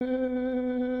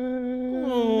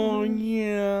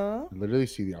literally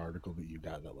see the article that you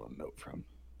got that little note from.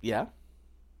 Yeah.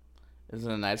 Isn't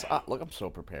it nice? Ah, look, I'm so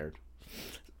prepared.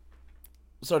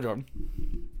 So, Jordan,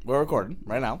 we're recording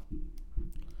right now.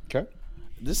 Okay.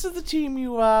 This is the team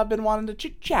you've been wanting to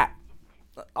chit-chat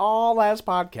all last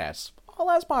podcast.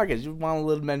 You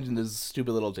wanted to mention this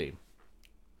stupid little team.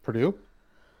 Purdue?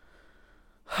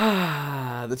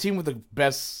 The team with the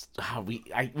best. We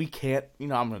can't. I'm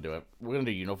gonna do it. We're gonna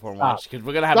do uniform watch because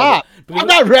we're gonna have. Stop! I'm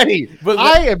not ready. But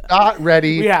I am not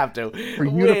ready. We have to. For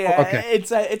uniform. Okay.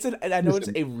 I know it's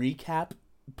a recap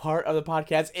part of the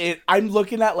podcast. I'm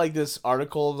looking at like this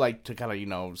article like to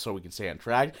kind of so we can stay on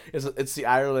track. It's the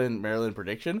Ireland Maryland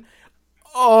prediction.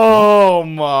 Oh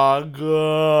my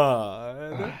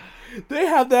god! They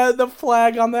have the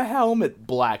flag on the helmet,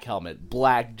 black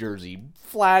jersey,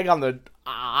 flag on the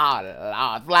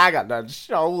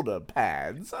shoulder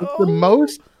pads. It's the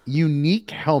most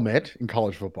unique helmet in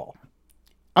college football.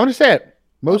 I'm gonna say it.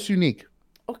 Most unique.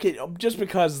 Okay, just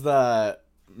because the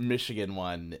Michigan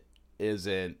one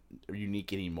isn't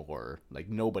unique anymore. Like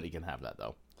nobody can have that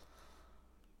though.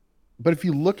 But if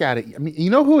you look at it, I mean, you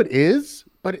know who it is,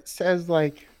 but it says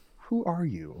like, who are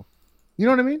you? You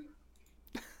know what I mean?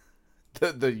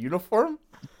 The uniform?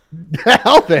 The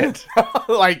helmet.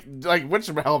 like which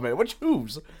helmet? Which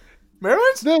who's?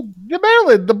 Maryland's? The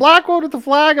Maryland, the black one with the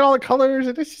flag and all the colors.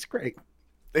 It's just great.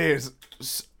 It is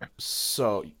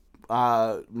so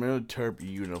Maryland Terp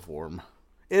uniform.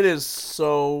 It is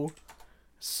so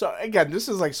again, this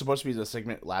is like supposed to be the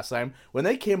segment last time. When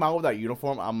they came out with that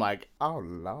uniform, I'm like, oh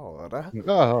lord.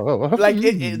 Oh. Like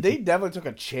they definitely took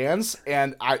a chance,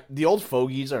 and the old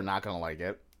fogies are not gonna like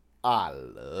it. I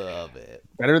love it.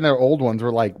 Better than their old ones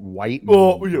were like white.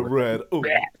 Oh, yeah,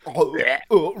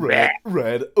 red.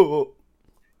 Red.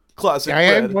 Classic. I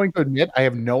red. am going to admit I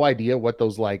have no idea what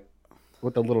those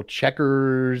what the little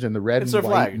checkers and the red It's and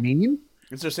their white flag. mean.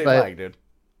 It's their same flag, dude.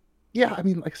 Yeah, I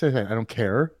mean, like I said, I don't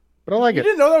care, but I like You it.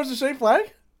 didn't know that was the same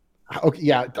flag? Okay,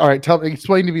 yeah. All right,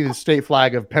 explain to me the state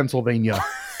flag of Pennsylvania.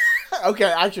 Okay,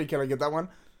 actually, can I get that one?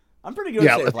 I'm pretty good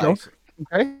at state flags.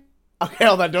 Okay. Okay,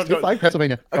 hold on. Don't. Flag,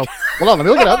 Pennsylvania. Okay. Oh, hold on, let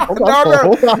me look it up. Hold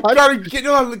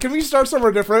on. No. Can we start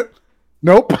somewhere different?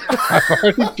 Nope. I've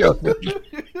already chosen.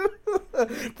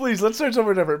 Please, let's start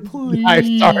somewhere different. Please.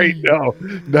 I'm sorry.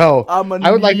 No. I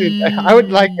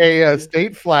would like a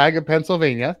state flag of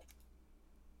Pennsylvania.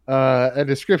 A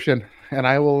description, and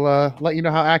I will let you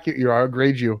know how accurate you are. I'll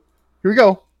grade you. Here we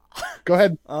go. Go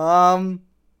ahead.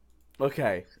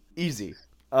 Okay. Easy.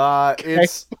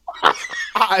 It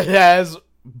has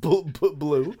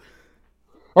blue.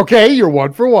 Okay, you're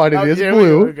 1 for 1. It is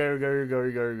blue. Okay. Okay.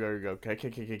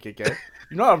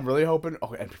 You know what I'm really hoping? Oh,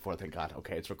 MP4, thank God.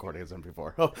 Okay, it's recording as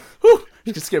MP4. Oh, whew,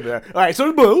 you can skip it there. All right, so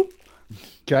it's blue.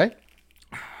 Okay.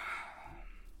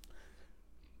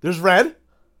 There's red.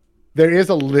 There is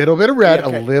a little bit of red, Yeah,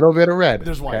 okay. a little bit of red.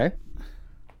 There's white. Okay.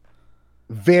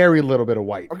 Very little bit of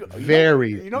white. Okay,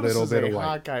 Very little little bit of white.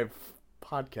 white. Hawkeye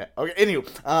podcast. Okay, anyway.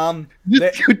 Come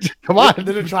on.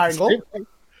 There's a triangle.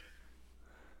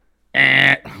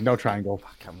 No triangle.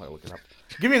 Fuck, I'm gonna look it up.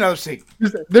 Give me another seat.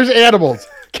 There's animals.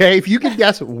 Okay, if you can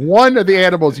guess one of the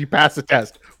animals, you pass the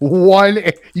test. One,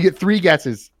 you get 3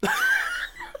 guesses.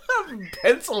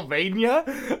 Pennsylvania.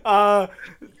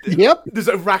 Yep. There's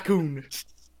a raccoon.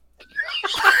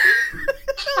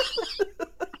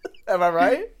 Am I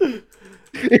right?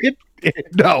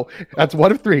 No, that's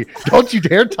 1 of 3. Don't you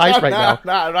dare type right now.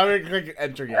 No, I'm not going to click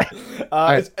enter yet.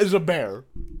 It's a bear.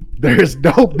 There's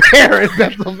no bear in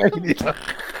Pennsylvania.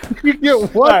 You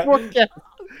get one more guess.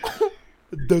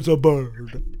 There's a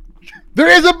bird. There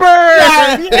is a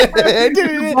bird.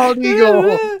 Bald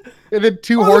eagle. And then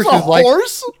 2 horses.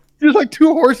 Horse? There's like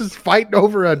 2 horses fighting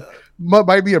over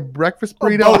might be a breakfast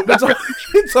burrito.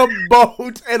 It's a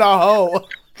boat and a hoe.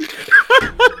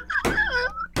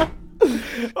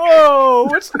 Oh,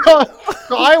 what's so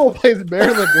Iowa plays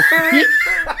Maryland this week.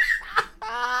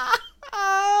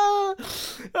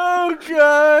 Oh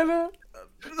God!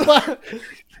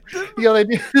 They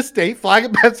do the state flag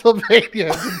of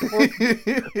Pennsylvania.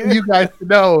 You guys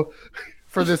know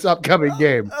for this upcoming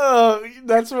game. Oh,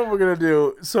 that's what we're gonna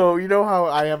do. So you know how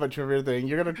I have a trivia thing?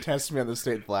 You're gonna test me on the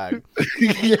state flag.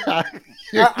 Yeah,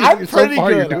 I'm so pretty far,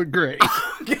 good. You're doing great.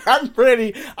 I'm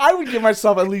pretty. I would give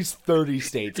myself at least 30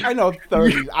 states. I know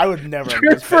 30. I would never.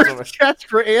 Your first guess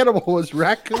for animal was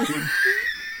raccoon.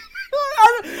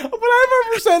 But I've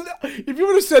ever said, if you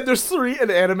would have said there's 3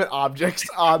 inanimate objects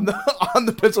on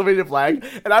the Pennsylvania flag,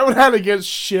 and I would have to guess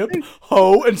ship,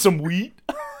 hoe, and some wheat.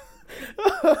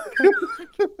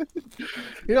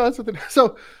 That's what.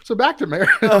 So back to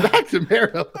Maryland. Back to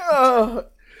Maryland.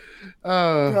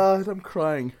 God, I'm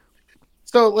crying.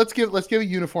 So let's give a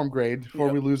uniform grade before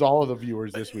we lose all of the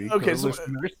viewers this week. Okay, so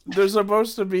there's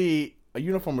supposed to be a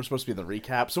uniform. We're supposed to be the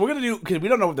recap. So we're gonna do because we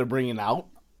don't know what they're bringing out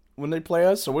when they play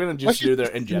us. So we're gonna just do their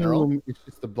in general. It's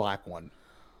just the black one.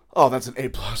 Oh, that's an A++,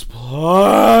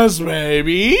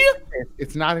 baby.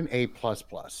 It's not an A++.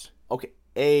 Okay,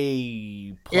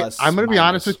 A+. I'm gonna be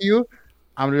honest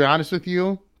with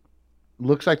you.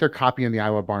 Looks like they're copying the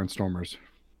Iowa Barnstormers.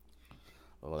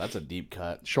 Oh, that's a deep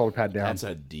cut. Shoulder pad down. That's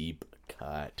a deep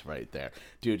cut right there.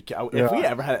 Dude, if we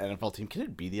ever had an NFL team, can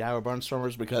it be the Iowa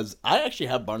Barnstormers? Because I actually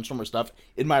have Barnstormer stuff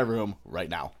in my room right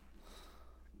now.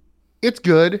 It's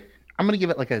good. I'm going to give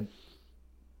it like a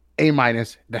A-.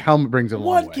 The helmet brings it a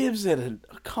long way. What gives it a...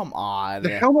 Come on.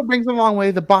 The helmet brings it a long way.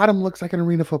 The bottom looks like an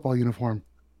arena football uniform.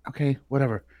 Okay,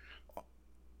 whatever.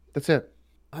 That's it.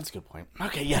 That's a good point.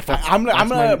 Okay, yeah, I'm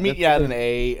gonna meet you at an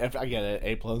A. If I get it,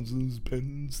 A+ is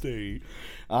Penn State.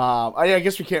 I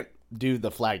guess we can't do the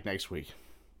flag next week.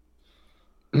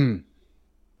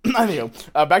 Anyway,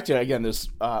 back to again this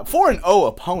 4-0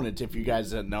 opponent. If you guys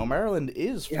didn't know, Maryland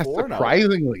is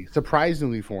 4-0.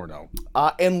 Surprisingly 4-0.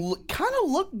 And kind of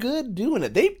look good doing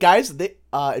it. They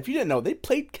if you didn't know, they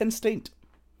played Kent State.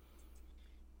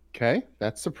 Okay,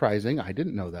 that's surprising. I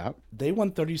didn't know that. They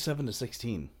won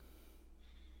 37-16.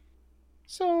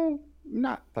 So,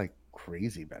 not like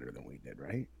crazy better than we did,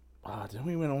 right? Didn't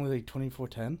we win only like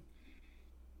 24-10?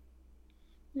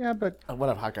 Yeah, but... What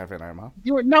a Hawkeye fan I am, huh?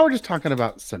 Now we're just talking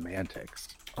about semantics.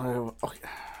 Okay.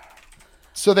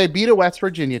 So they beat a West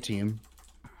Virginia team,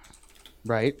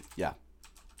 right? Yeah.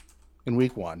 In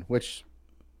week 1, which,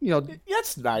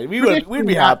 that's nice. We'd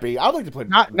be happy. I'd like to play...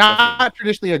 Not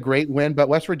traditionally a great win, but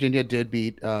West Virginia did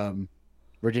beat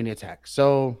Virginia Tech.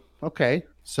 So, okay,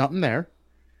 something there.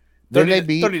 Then they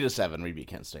beat 30-7. We beat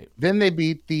Kent State. Then they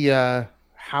beat the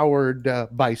Howard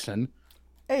Bison.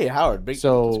 Hey, Howard, it's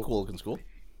cool looking school.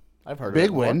 I've heard big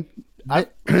of it win.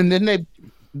 And then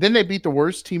they beat the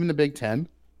worst team in the Big Ten,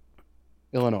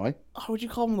 Illinois. How would you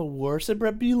call them the worst at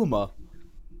Brett Bielema?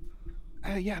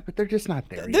 Yeah, but they're just not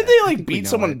there. Did they beat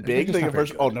someone big?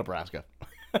 Nebraska.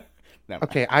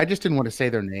 Okay, I just didn't want to say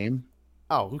their name.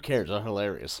 Oh, who cares? They're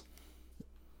hilarious.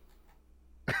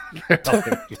 they're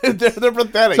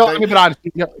pathetic. So, but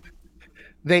honestly,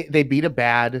 they beat a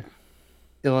bad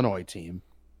Illinois team.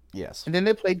 Yes. And then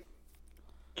they played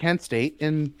Kent State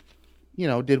and,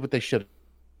 did what they should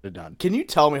have done. Can you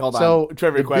tell me, hold on,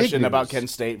 trivia question about Kent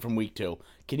State from week 2.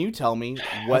 Can you tell me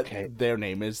what their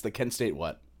name is? The Kent State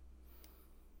what?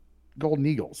 Golden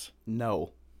Eagles.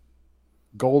 No.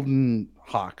 Golden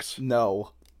Hawks.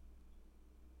 No.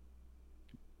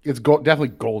 It's definitely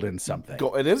golden something.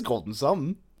 It is golden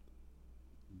something.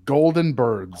 Golden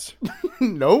Birds.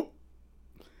 Nope.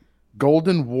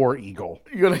 Golden War Eagle.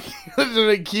 You're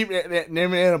gonna keep naming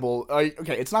an animal.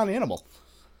 Okay, it's not an animal.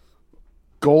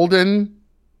 Golden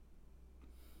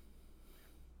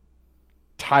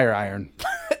Tire Iron.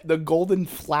 The Golden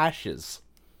Flashes.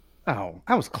 Oh,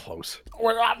 I was close.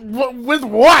 With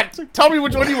what? Tell me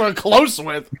which one you were close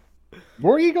with.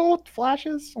 War Eagle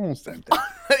Flashes? Almost same thing.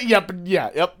 Yep.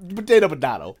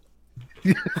 Potato.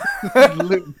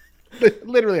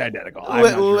 Literally identical.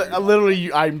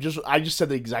 Literally, I just said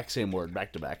the exact same word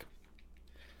back to back.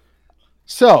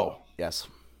 So, yes.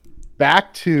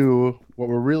 Back to what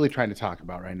we're really trying to talk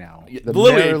about right now.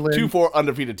 Literally, 2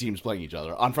 undefeated teams playing each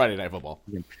other on Friday Night Football.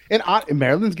 And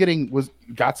Maryland's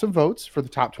got some votes for the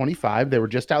top 25. They were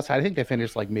just outside. I think they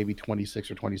finished like maybe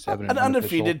 26 or 27. An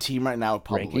undefeated team right now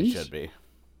probably should be.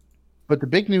 But the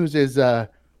big news is Tua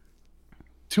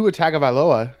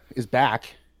Tagovailoa is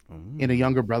back in a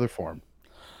younger brother form.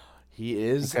 He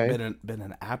is been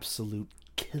an absolute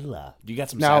killer. Do you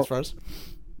got some stats for us?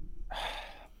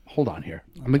 Hold on here.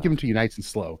 I'm gonna give them to you nice and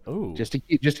slow. Ooh. Just to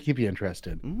keep you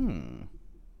interested.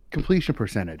 Completion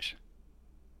percentage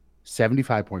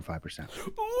 75.5%.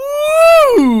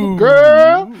 Ooh,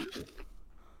 girl.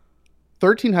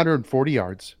 1,340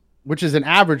 yards, which is an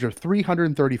average of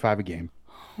 335 a game.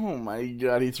 Oh my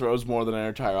God, he throws more than our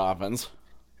entire offense.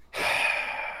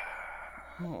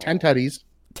 10 tutties.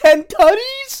 10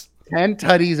 tutties? 10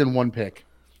 tutties and 1 pick.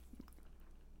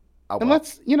 Oh, and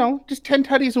let's, just 10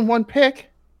 tutties and 1 pick.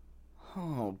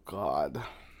 Oh, God.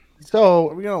 So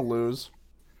are we going to lose?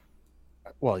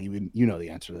 Well, you know the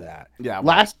answer to that. Yeah.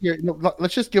 Last year,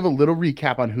 let's just give a little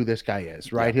recap on who this guy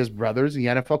is, right? Yeah. His brother's the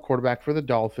NFL quarterback for the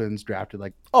Dolphins, drafted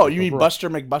like... Oh, you mean Buster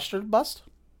McBuster bust?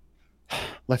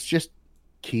 Let's just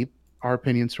keep our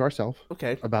opinions to ourselves.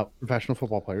 Okay. About professional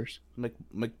football players.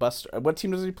 McBuster. What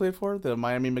team does he play for? The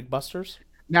Miami McBusters?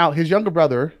 Now, his younger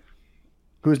brother,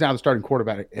 who is now the starting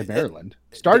quarterback at Maryland,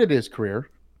 started his career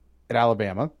at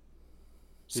Alabama.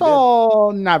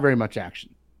 So, not very much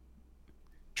action.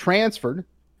 transferred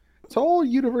to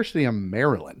University of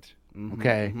Maryland.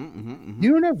 Okay.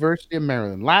 University of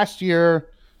Maryland. Last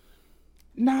year,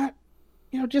 not,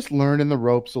 just learning the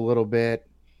ropes a little bit.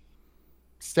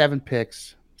 7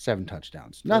 picks, 7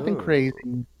 touchdowns. Nothing crazy.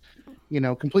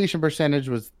 Completion percentage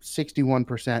was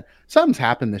 61%. Something's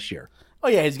happened this year. Oh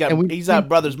yeah, he's got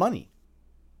brother's money.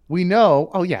 We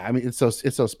know. Oh yeah, I mean it's so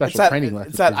special training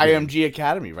lessons. It's that IMG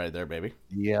Academy right there, baby.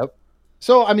 Yep.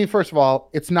 So I mean, first of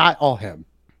all, it's not all him.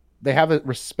 They have a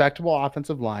respectable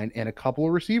offensive line and a couple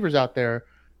of receivers out there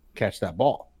catch that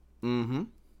ball. Mm-hmm.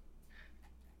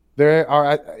 They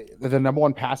are the number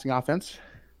 1 passing offense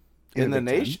in the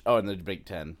nation. Oh, in the Big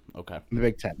Ten. Okay. In the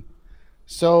Big Ten.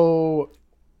 So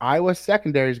Iowa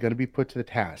secondary is going to be put to the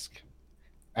task.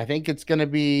 I think it's going to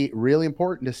be really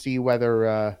important to see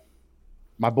whether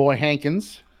my boy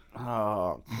Hankins.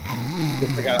 Oh.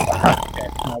 And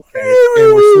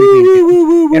we're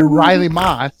sleeping. And Riley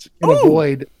Moss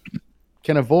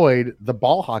can avoid the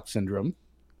ball hawk syndrome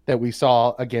that we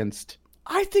saw against.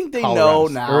 I think they know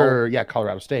now.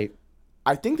 Colorado State.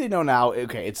 I think they know now.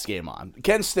 Okay, it's game on.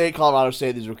 Kent State, Colorado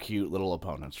State. These are cute little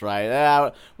opponents,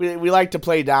 right? We like to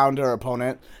play down to our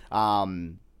opponent.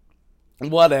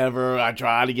 Whatever. I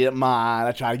try to get mine.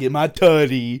 I try to get my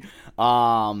tutty.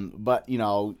 But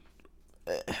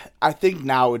I think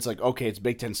now it's like, okay, it's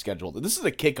Big Ten scheduled. This is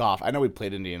a kickoff. I know we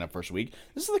played Indiana first week.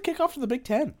 This is the kickoff for the Big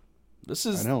Ten. This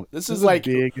is like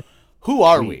big. Who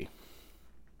are we?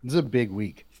 This is a big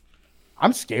week.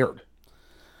 I'm scared,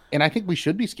 and I think we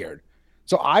should be scared.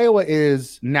 So Iowa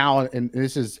is now, and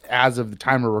this is as of the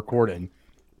time we're recording,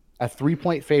 a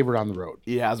 3-point favorite on the road.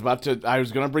 Yeah, I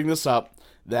was going to bring this up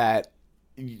that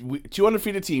 2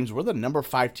 undefeated teams. We're the number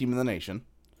 5 team in the nation,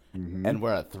 and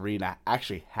we're at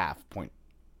 3.5 point.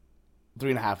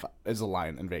 3.5 is the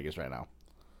line in Vegas right now.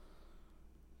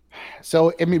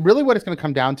 So I mean, really, what it's going to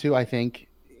come down to, I think,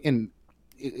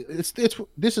 this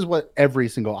is what every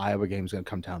single Iowa game is going to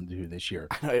come down to this year.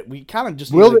 We kind of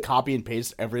just need to copy and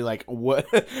paste every what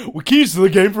keys to the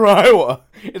game for Iowa.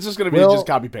 It's just going to be just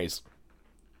copy paste.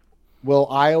 Will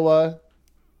Iowa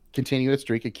continue its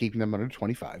streak of keeping them under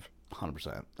 25?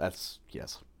 100%. That's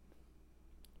yes.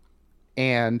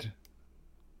 And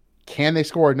can they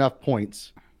score enough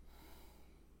points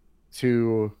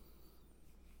to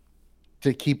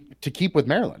keep with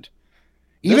Maryland?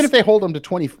 Even if they hold them to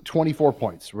 24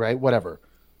 points, right? Whatever.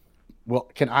 Well,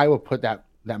 can Iowa put that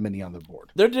many on the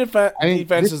board? Their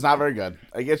defense is not very good.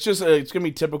 Like it's just it's gonna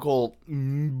be typical.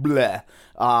 Bleh.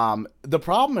 The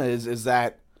problem is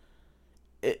that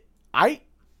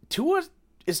Tua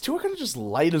gonna just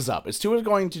light us up? Is Tua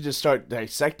going to just start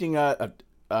dissecting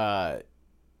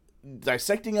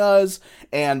us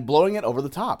and blowing it over the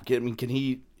top? Can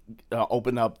he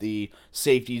open up the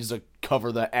safeties to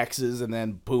cover the X's and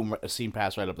then boom, a seam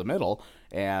pass right up the middle,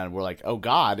 and we're like, oh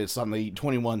god, it's suddenly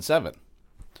 21-7.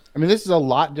 I mean, this is a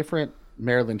lot different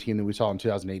Maryland team than we saw in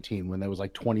 2018 when there was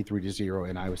like 23-0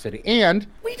 in Iowa City, and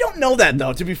we don't know that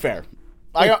though. To be fair,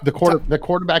 the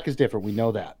quarterback is different. We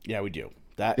know that. Yeah, we do.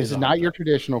 This is not your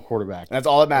traditional quarterback. That's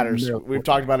all that matters. We've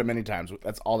talked about it many times.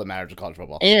 That's all that matters in college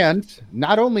football. And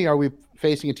not only are we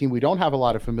facing a team we don't have a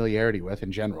lot of familiarity with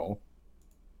in general,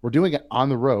 we're doing it on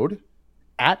the road,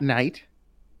 at night,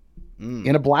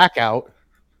 in a blackout,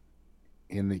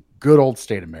 in the good old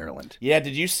state of Maryland. Yeah,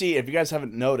 did you see, if you guys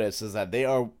haven't noticed, is that they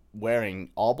are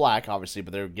wearing all black, obviously,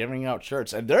 but they're giving out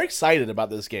shirts, and they're excited about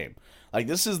this game. Like,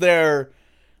 this is their...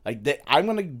 I'm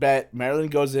going to bet Maryland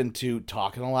goes into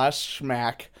talking a lot of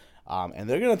smack, and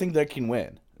they're going to think they can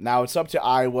win. Now, it's up to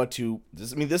Iowa to...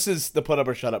 This is the put up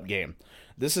or shut up game.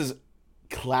 This is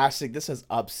classic. This has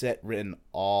upset written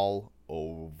all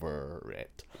over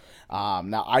it.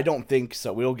 Now, I don't think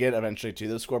so. We'll get eventually to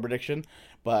the score prediction,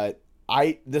 but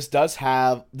this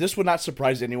would not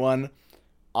surprise anyone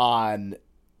on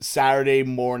Saturday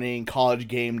morning, college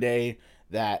game day,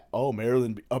 that,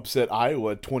 Maryland upset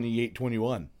Iowa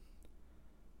 28-21.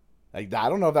 Like, I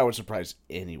don't know if that would surprise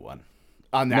anyone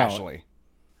nationally. No.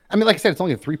 I mean, like I said, it's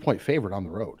only a 3-point favorite on the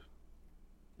road.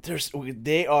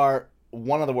 They are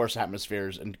one of the worst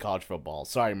atmospheres in college football.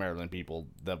 Sorry, Maryland people,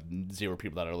 the 0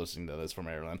 people that are listening to this from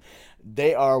Maryland.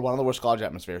 They are one of the worst college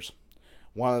atmospheres.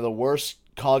 One of the worst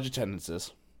college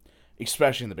attendances,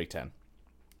 especially in the Big Ten.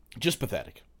 Just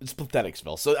pathetic. It's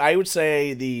patheticsville. So I would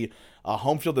say the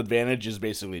home field advantage is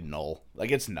basically null.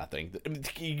 Like, it's nothing.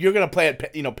 You're going to play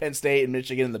at Penn State and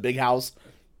Michigan in the big house.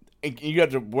 And you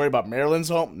have to worry about Maryland's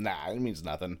home? Nah, it means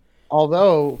nothing.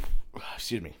 Although,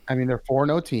 excuse me. I mean, they're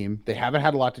 4-0 team. They haven't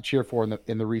had a lot to cheer for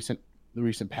in the recent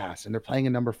past, and they're playing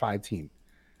a number 5 team.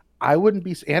 I wouldn't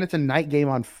be, and it's a night game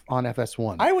on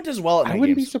FS1. I would as well. I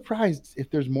wouldn't be surprised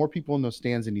if there's more people in those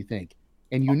stands than you think.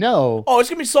 And oh, it's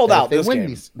gonna be sold out. If they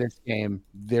win this game,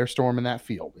 they're storming that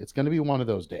field. It's gonna be one of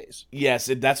those days.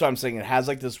 Yes, that's what I'm saying. It has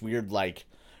like this weird like,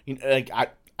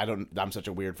 I'm such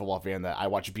a weird football fan that I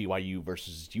watch BYU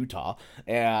versus Utah,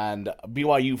 and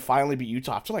BYU finally beat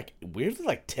Utah after like weirdly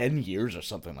like 10 years or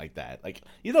something like that. Like,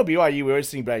 even though BYU, we always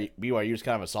think BYU is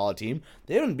kind of a solid team,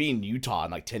 they haven't beaten Utah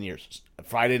in like 10 years. A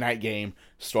Friday night game,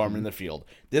 storming the field.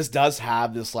 This does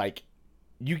have this like,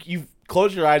 you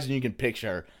close your eyes and you can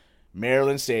picture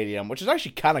Maryland Stadium, which is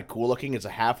actually kind of cool looking. It's a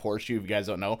half horseshoe, if you guys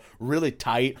don't know. Really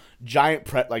tight,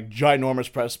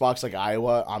 ginormous press box like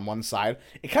Iowa on one side.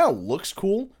 It kind of looks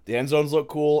cool. The end zones look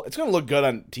cool. It's going to look good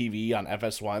on TV on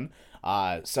FS1.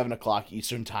 7 o'clock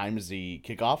Eastern time is the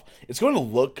kickoff. It's going to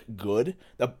look good.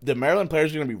 The Maryland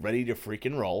players are going to be ready to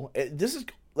freaking roll. This is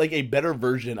like a better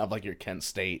version of like your Kent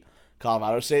State,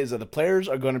 Colorado State, is that the players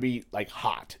are going to be like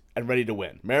hot and ready to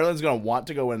win. Maryland's going to want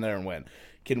to go in there and win.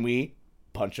 Can we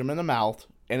punch them in the mouth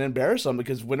and embarrass them?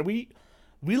 Because when we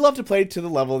love to play to the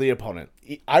level of the opponent.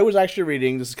 I was actually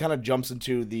reading, this kind of jumps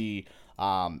into the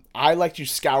I like to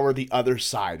scour the other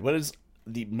side. What is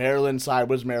the Maryland side?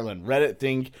 What does Maryland Reddit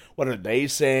think? What are they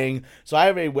saying? So I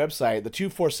have a website, the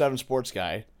 247 Sports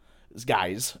guys,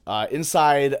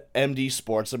 Inside MD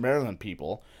Sports, the Maryland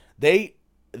people. They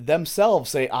themselves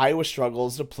say Iowa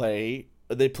struggles to play.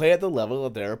 They play at the level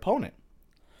of their opponent.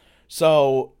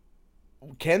 So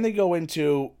can they go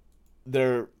into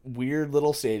their weird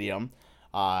little stadium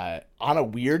on a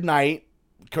weird night?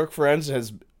 Kirk Ferentz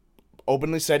has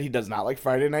openly said he does not like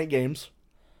Friday night games.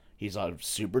 He's a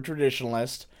super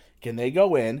traditionalist. Can they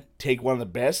go in, take one of the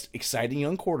best, exciting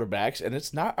young quarterbacks, and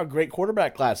it's not a great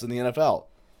quarterback class in the NFL.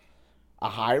 A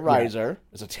high riser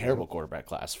is a terrible quarterback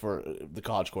class for the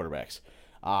college quarterbacks.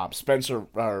 Spencer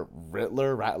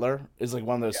Rattler is like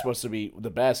one of those supposed to be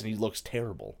the best, and he looks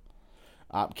terrible.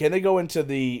 Can they go into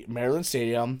the Maryland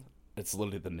Stadium? It's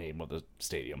literally the name of the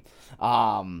stadium.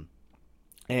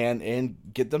 And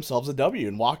get themselves a W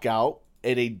and walk out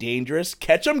at a dangerous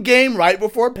catch-em game right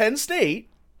before Penn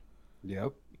State.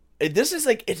 Yep. This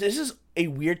is a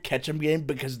weird catch-em game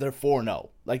because they're 4-0.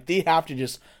 Like, they have to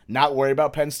just not worry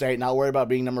about Penn State, not worry about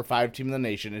being number 5 team in the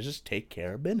nation, and just take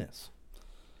care of business.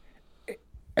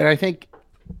 And I think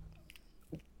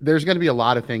there's going to be a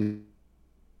lot of things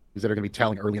that are going to be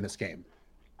telling early in this game.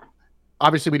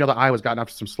 Obviously, we know that Iowa's gotten off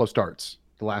to some slow starts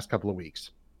the last couple of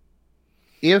weeks.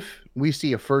 If we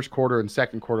see a first quarter and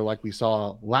second quarter like we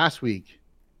saw last week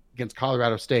against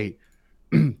Colorado State,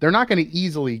 they're not going to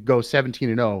easily go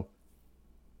 17-0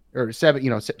 or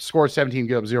score 17,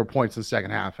 give up 0 points in the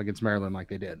second half against Maryland like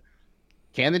they did.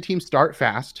 Can the team start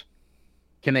fast?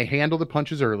 Can they handle the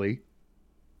punches early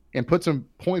and put some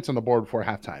points on the board before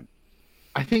halftime?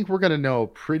 I think we're going to know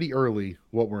pretty early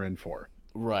what we're in for.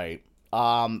 Right.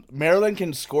 Maryland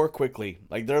can score quickly.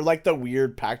 Like, they're like the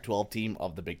weird Pac-12 team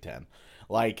of the Big Ten.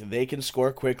 Like, they can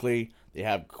score quickly. They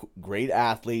have great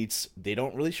athletes. They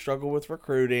don't really struggle with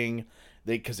recruiting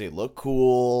because they look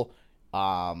cool,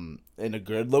 in a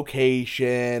good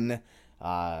location,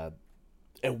 a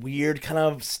weird kind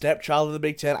of stepchild of the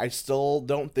Big Ten. I still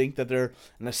don't think that they're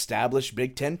an established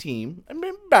Big Ten team. I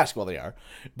mean, basketball they are.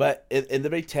 But in the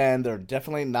Big Ten, they're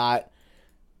definitely not.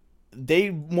 They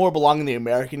more belong in the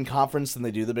American Conference than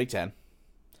they do the Big Ten.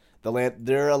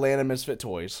 They're Atlanta Misfit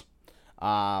Toys.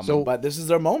 But this is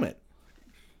their moment.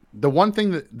 The one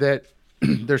thing that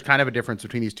there's kind of a difference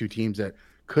between these two teams that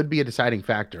could be a deciding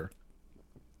factor.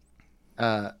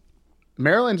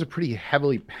 Maryland's a pretty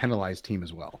heavily penalized team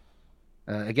as well.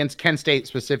 Against Kent State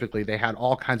specifically, they had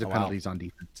all kinds of penalties on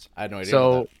defense. I had no idea.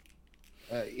 So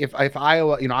if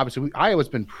Iowa, obviously Iowa's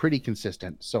been pretty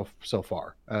consistent so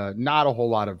far. Not a whole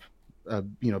lot of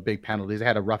big penalties. They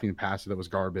had a roughing passer that was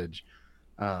garbage.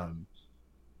 Not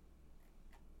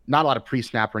a lot of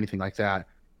pre-snap or anything like that.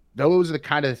 Those are the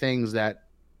kind of things that,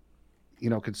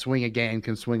 can swing a game,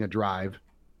 can swing a drive.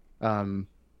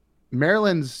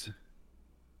 Maryland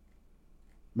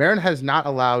has not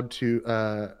allowed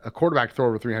a quarterback throw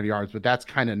over 300 yards, but that's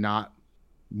kind of not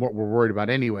what we're worried about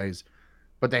anyways.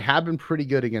 But they have been pretty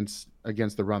good against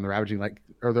the run. They're averaging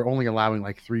they're only allowing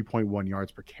 3.1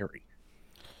 yards per carry.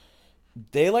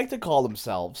 They like to call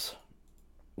themselves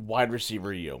wide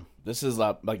receiver U. This is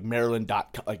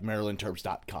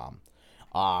Marylandterps.com.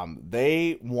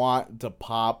 They want to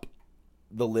pop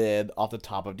the lid off the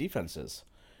top of defenses.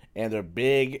 And they're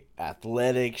big,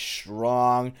 athletic,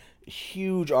 strong,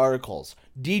 huge articles.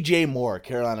 DJ Moore,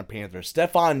 Carolina Panthers.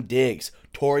 Stephon Diggs,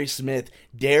 Torrey Smith,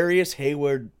 Darius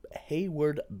Hayward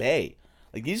Bay.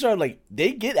 These are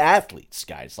they get athletes,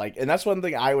 guys. And that's one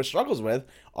thing Iowa struggles with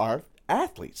are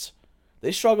athletes.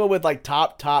 They struggle with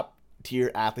top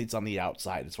tier athletes on the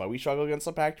outside. It's why we struggle against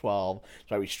the Pac-12.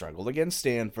 It's why we struggled against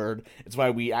Stanford. It's why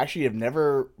we actually have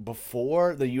never,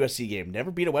 before the USC game,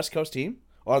 never beat a West Coast team.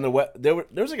 Or on the there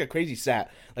was like a crazy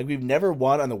stat. Like we've never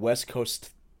won on the West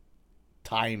Coast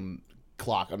time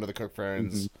clock under the Kirk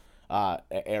Ferentz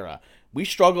era. We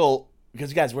struggle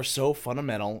because, guys, we're so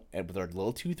fundamental and with our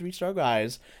little 2-3 star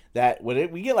guys that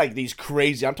when we get like these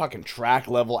crazy, I'm talking track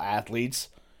level athletes,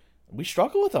 we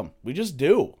struggle with them. We just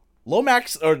do.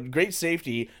 Lomax, or great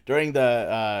safety during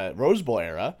the Rose Bowl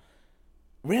era,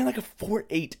 ran like a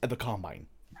 4.8 at the combine.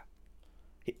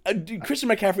 Christian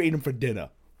McCaffrey ate him for dinner.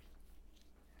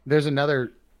 There's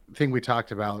another thing we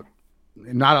talked about,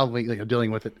 not only dealing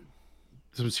with it,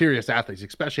 some serious athletes,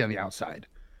 especially on the outside,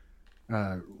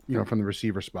 from the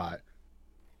receiver spot.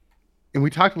 And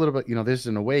we talked a little bit, this is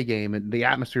an away game, and the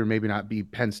atmosphere maybe not be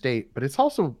Penn State, but it's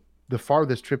also the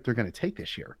farthest trip they're going to take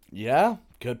this year. Yeah,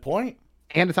 good point.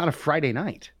 And it's on a Friday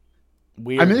night.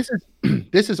 Weird. I mean,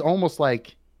 this is almost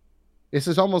like a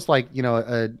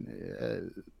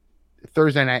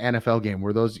Thursday night NFL game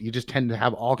where you just tend to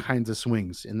have all kinds of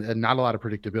swings and not a lot of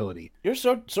predictability. You're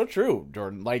so true,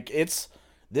 Jordan. Like this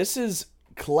is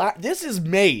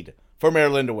made for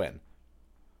Maryland to win.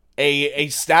 A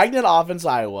stagnant offense,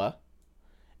 Iowa.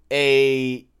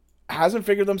 Hasn't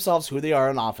figured themselves who they are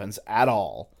on offense at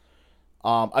all.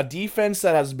 A defense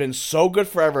that has been so good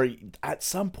forever. At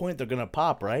some point, they're gonna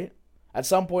pop, right? At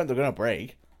some point, they're gonna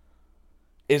break.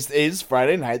 Is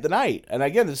Friday night the night? And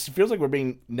again, this feels like we're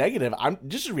being negative.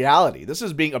 This is reality. This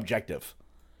is being objective.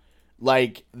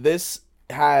 Like, this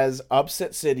has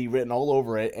Upset City written all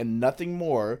over it, and nothing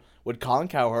more would Colin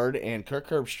Cowherd and Kirk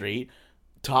Herbstreit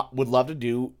would love to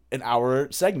do an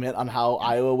hour segment on how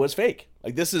Iowa was fake.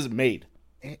 Like, this is made.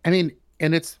 I mean,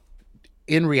 and it's,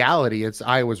 in reality, it's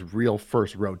Iowa's real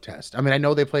first road test. I mean, I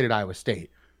know they played at Iowa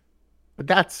State, but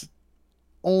that's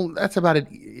about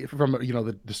it from,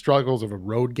 the struggles of a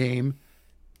road game.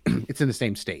 It's in the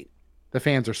same state. The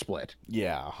fans are split.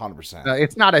 Yeah, 100%.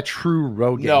 It's not a true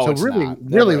road game. No, so it's really, not.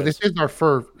 Really, this is our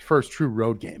first true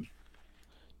road game.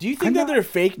 Do you think that they're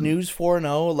fake news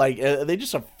 4-0? Like, are they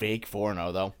just a fake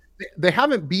 4-0, though? They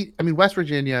haven't beat... I mean, West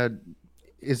Virginia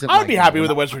isn't... I'd be happy with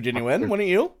a West Virginia win, wouldn't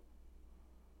you?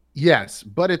 Yes,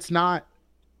 but it's not...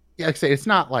 Like I say, it's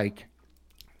not like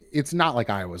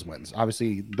Iowa's wins.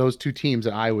 Obviously, those two teams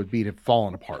that Iowa beat have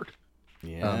fallen apart.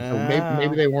 Yeah. So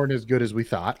maybe they weren't as good as we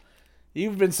thought.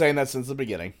 You've been saying that since the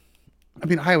beginning. I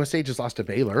mean, Iowa State just lost to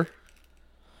Baylor.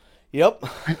 Yep.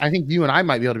 I think you and I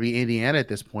might be able to beat Indiana at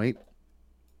this point.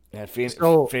 Yeah,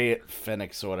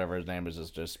 Phoenix or whatever his name is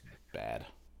just bad.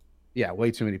 Yeah, way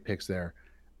too many picks there.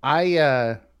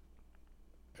 It's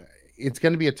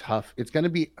going to be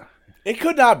It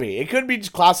could not be. It could be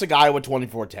just classic Iowa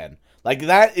 24-10. Like,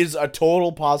 that is a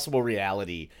total possible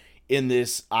reality in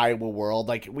this Iowa world.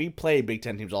 Like, we play Big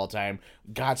Ten teams all the time.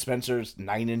 God, Spencer's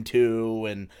 9-2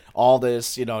 and all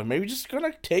this, maybe just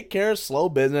gonna take care of slow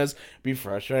business, be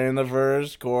frustrated in the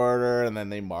first quarter, and then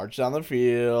they march down the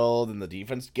field, and the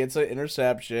defense gets an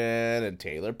interception, and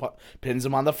Taylor pins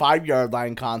them on the 5-yard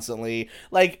line constantly.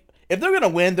 Like, if they're gonna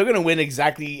win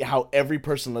exactly how every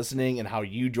person listening and how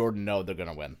you, Jordan, know they're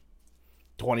gonna win.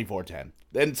 24-10.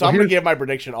 And so I'm going to give my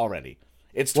prediction already.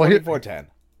 It's 24-10.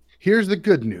 Here's the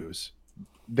good news.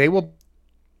 They will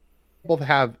both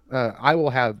have, I will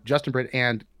have Justin Britt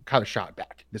and Kyler Schott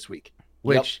back this week,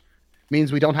 which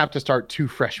means we don't have to start 2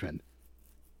 freshmen.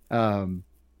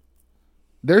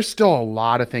 There's still a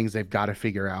lot of things they've got to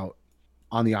figure out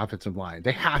on the offensive line.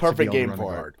 They have to be able to run the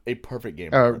guard. A perfect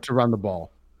game to run the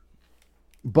ball.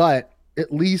 But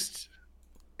at least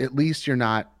you're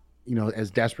not,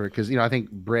 as desperate, because I think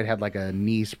Britt had like a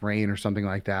knee sprain or something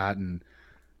like that, and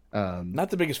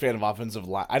not the biggest fan of offensive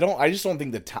line. I just don't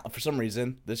think that for some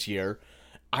reason this year,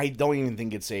 I don't even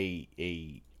think it's I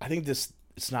think it's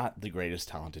not the greatest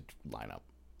talented lineup.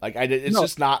 Like it's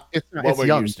just not what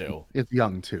we're used to. It's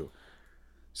young too.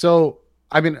 So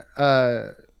I mean,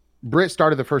 Britt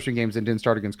started the first 3 games and didn't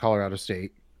start against Colorado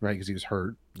State, right? Because he was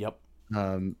hurt. Yep.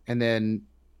 And then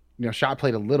Schott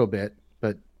played a little bit,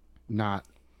 but not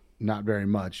very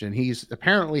much, and he's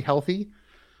apparently healthy,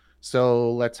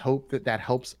 so let's hope that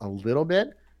helps a little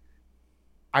bit.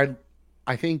 I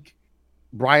think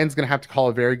Brian's gonna have to call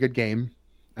a very good game,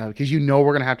 because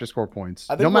we're gonna have to score points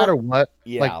no matter what.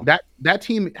 Yeah, like that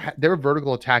team, their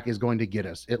vertical attack is going to get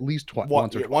us at least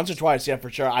once or twice. Yeah, for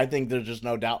sure. I think there's just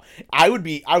no doubt. I would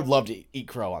love to eat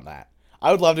crow on that.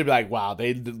 I would love to be like, wow,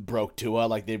 they broke Tua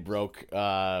like they broke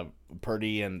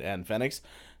Purdy and Phoenix.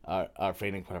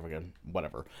 Phoenix,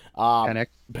 whatever. Penix.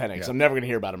 Yeah. I'm never gonna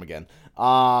hear about him again.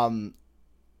 I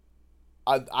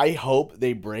hope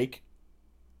they break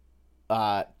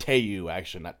Teyu,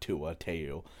 actually, not Tua,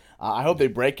 Teyu. I hope they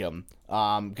break him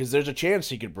because there's a chance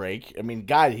he could break. I mean,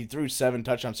 God, he threw 7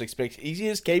 touchdowns, 6 picks. He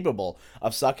is capable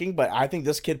of sucking, but I think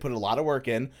this kid put a lot of work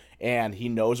in, and he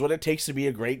knows what it takes to be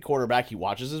a great quarterback. He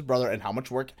watches his brother and how much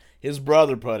work his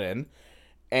brother put in,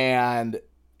 and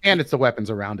it's the weapons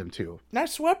around him too.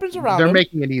 Nice weapons around him.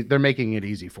 They're making it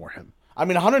easy for him. I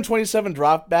mean, 127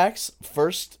 dropbacks,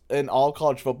 first in all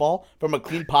college football from a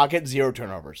clean pocket, 0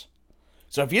 turnovers.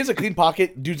 So if he has a clean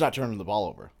pocket, dude's not turning the ball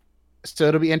over. So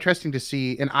it'll be interesting to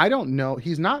see. And I don't know,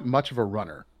 he's not much of a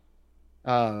runner.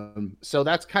 So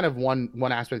that's kind of one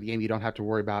aspect of the game you don't have to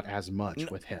worry about as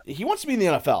much with him. He wants to be in the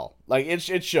NFL. Like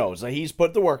it shows. Like he's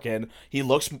put the work in. He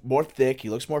looks more thick. He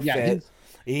looks more fit.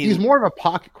 He's more of a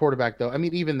pocket quarterback, though. I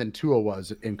mean, even than Tua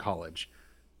was in college.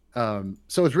 So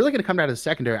it's really going to come down to the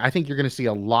secondary. I think you're going to see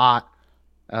a lot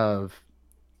of,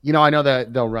 I know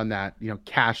that they'll run that,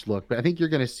 cash look, but I think you're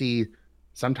going to see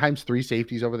sometimes 3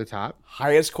 safeties over the top.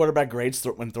 Highest quarterback grades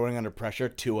when throwing under pressure,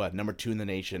 Tua, number 2 in the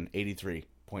nation, 83.9.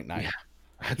 Yeah,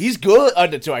 he's good.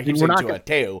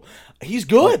 Teo. He's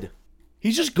good.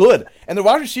 He's just good. And the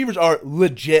wide receivers are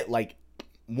legit, like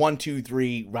 1, 2,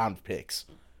 3 round picks.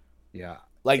 Yeah.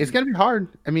 Like it's going to be hard.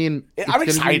 I mean, I'm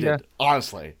excited,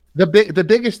 honestly. The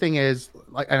biggest thing is,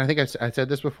 like, and I think I said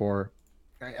this before,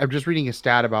 I'm just reading a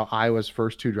stat about Iowa's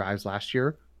first 2 drives last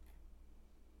year.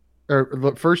 Or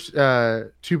the first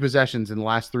 2 possessions in the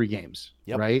last 3 games,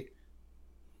 right?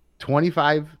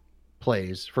 25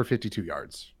 plays for 52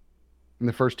 yards in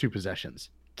the first 2 possessions.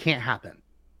 Can't happen.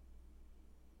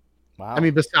 Wow. I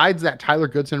mean, besides that Tyler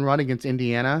Goodson run against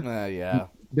Indiana,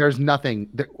 there's nothing.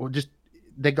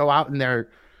 They go out and they're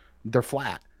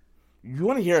flat. You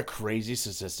want to hear a crazy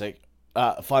statistic?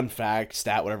 Fun fact,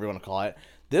 stat, whatever you want to call it.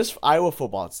 This Iowa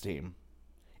football team,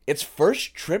 its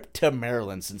first trip to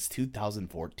Maryland since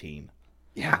 2014.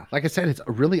 Yeah, like I said, it's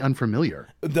really unfamiliar.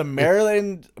 The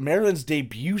Maryland's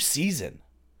debut season.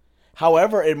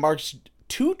 However, it marks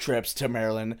 2 trips to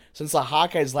Maryland since the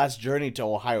Hawkeyes' last journey to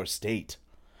Ohio State.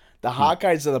 The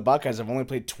Hawkeyes and the Buckeyes have only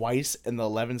played twice in the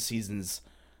 11 seasons.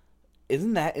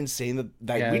 Isn't that insane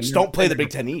that we just don't play the Big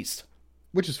Ten East?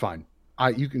 Which is fine.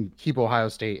 You can keep Ohio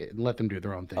State and let them do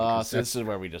their own thing. So this is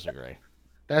where we disagree.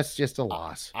 That's just a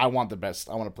loss. I want the best.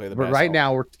 I want to play the best. But right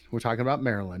now we're talking about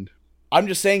Maryland. I'm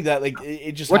just saying that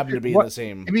it just happened to be in the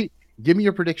same. Give me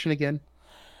your prediction again.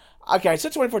 Okay, I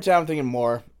said 24-10. I'm thinking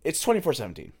more. It's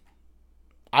 24-17.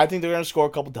 I think they're going to score a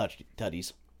couple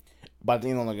tutties, but I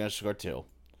think they're only going to score 2.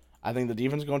 I think the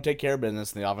defense is going to take care of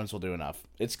business, and the offense will do enough.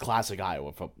 It's classic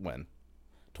Iowa win.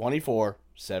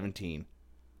 24-17.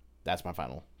 That's my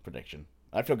final prediction.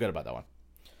 I feel good about that one.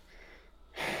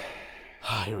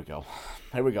 Here we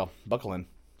go. Buckle in.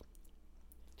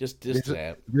 Just say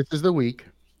it. This is the week.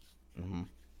 Mm-hmm.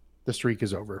 The streak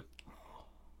is over.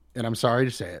 And I'm sorry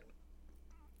to say it.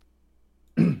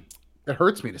 It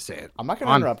hurts me to say it. I'm not going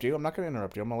to interrupt you. I'm going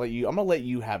to let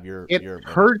you have your. It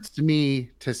hurts me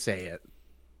to say it.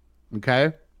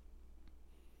 Okay?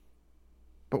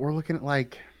 But we're looking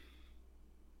at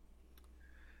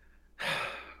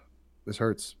this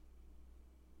hurts.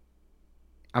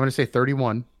 I'm going to say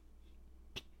 31.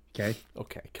 Okay.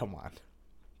 Okay, come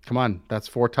on. That's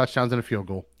 4 touchdowns and a field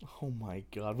goal. Oh my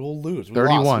God, we'll lose.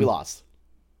 31. We lost.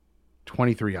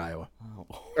 23 Iowa. Oh.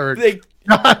 Or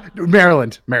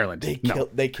Maryland.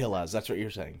 They kill us. That's what you're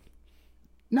saying.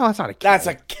 No, that's not a kill. That's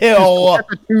a kill.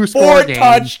 That's a 2-score game. 4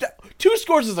 touchdowns. 2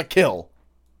 scores is a kill.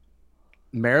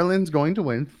 Maryland's going to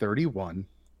win 31-23.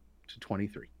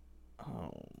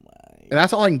 Oh my! And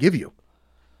that's all I can give you.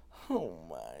 Oh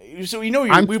my! So we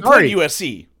put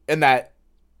USC in that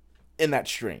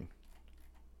string.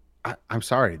 I'm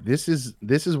sorry. This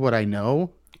is what I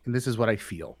know, and this is what I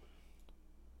feel.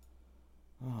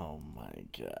 Oh my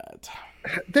God!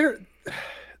 Their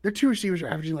 2 receivers are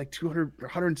averaging like 200,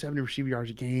 170 receiving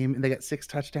yards a game, and they got 6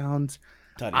 touchdowns.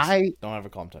 Tutties. Don't ever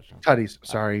call them touchdowns. Tutties.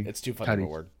 Sorry, it's too funny of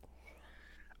a word.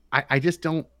 I just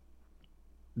don't.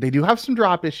 They do have some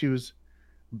drop issues,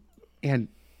 and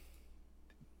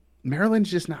Maryland's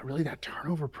just not really that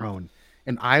turnover prone.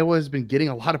 And Iowa's been getting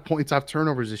a lot of points off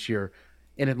turnovers this year.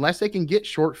 And unless they can get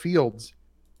short fields,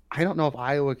 I don't know if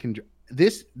Iowa can.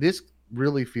 This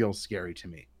really feels scary to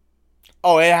me.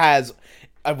 Oh, it has.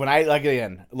 When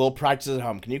again, a little practice at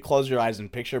home. Can you close your eyes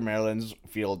and picture Maryland's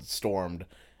field stormed?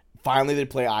 Finally, they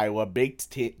play Iowa.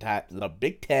 The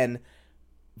Big Ten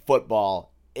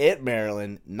football at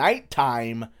Maryland.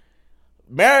 Nighttime.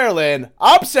 Maryland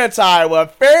upsets Iowa.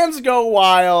 Fans go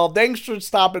wild. Thanks for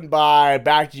stopping by.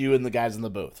 Back to you and the guys in the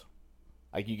booth.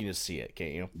 You can just see it,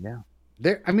 can't you? Yeah.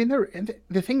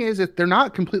 The thing is that they're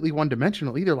not completely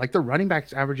one-dimensional either. Like, the running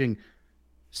backs averaging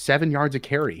 7 yards a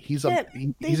carry. He's a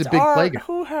big play guy.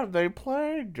 Who have they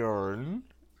played, Jordan?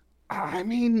 I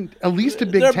mean, at least a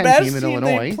Big Ten team in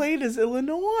Illinois. They played is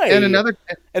Illinois,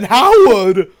 and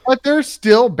Howard. But they're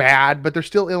still bad. But they're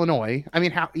still Illinois. I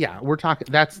mean, we're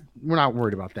not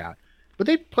worried about that. But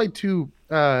they played 2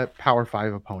 Power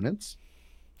 5 opponents.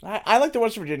 I like the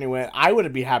West Virginia win. I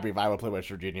would be happy if I would play West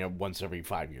Virginia once every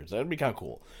 5 years. That would be kind of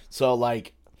cool. So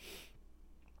like,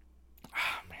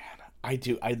 man,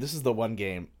 this is the one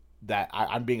game that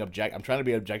I'm trying to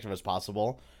be objective as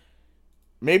possible.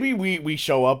 Maybe we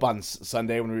show up on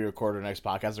Sunday when we record our next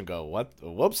podcast and go, what?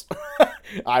 Whoops.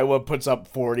 Iowa puts up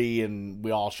 40 and we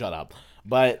all shut up.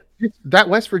 But that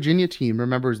West Virginia team,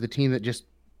 remember, is the team that just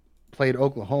played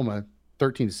Oklahoma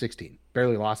 13-16.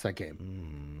 Barely lost that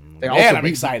game. I'm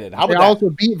excited. They also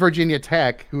beat Virginia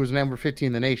Tech, who was number 15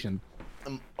 in the nation.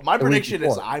 My prediction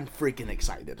is I'm freaking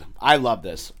excited. I love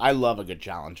this. I love a good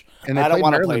challenge. And I don't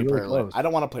want to play Purdue. I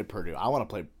don't want to play Purdue. I want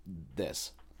to play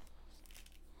this.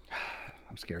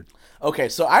 I'm scared. Okay,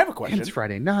 so I have a question. It's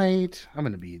Friday night. I'm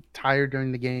going to be tired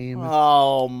during the game.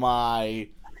 Oh, my.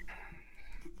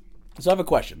 So I have a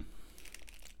question.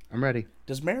 I'm ready.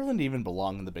 Does Maryland even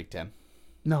belong in the Big Ten?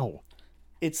 No.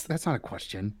 That's not a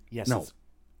question. Yes. No.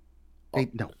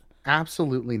 No.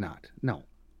 Absolutely not. No.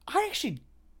 I actually...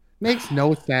 Makes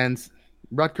no sense.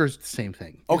 Rutgers, the same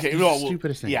thing. Okay.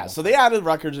 Stupidest thing. Yeah, so they added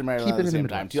Rutgers and Maryland at the same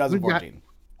time, 2014.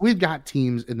 We've got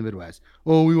teams in the Midwest.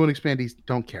 Oh, we want to expand East.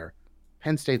 Don't care.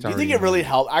 Penn State's already... Do you think it really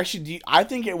helped? Actually, I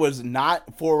think it was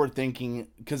not forward-thinking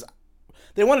because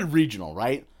they wanted regional,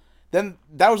 right? Then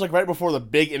that was like right before the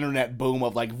big internet boom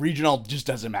of like regional just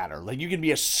doesn't matter. Like you can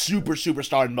be a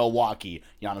superstar in Milwaukee,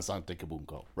 Giannis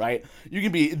Antetokounmpo, right? You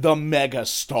can be the mega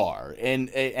star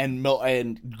in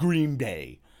Green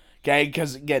Bay, okay?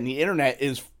 Because again, the internet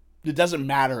it doesn't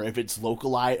matter if it's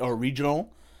localized or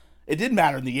regional. It did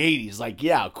matter in the 80s. Like,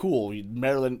 yeah, cool.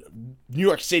 Maryland, New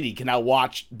York City can now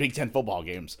watch Big Ten football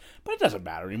games. But it doesn't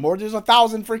matter anymore. There's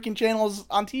 1,000 freaking channels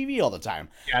on TV all the time.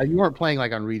 Yeah, you weren't playing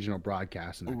like on regional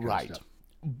broadcasts and that kind of stuff.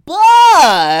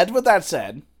 But, with that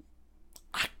said,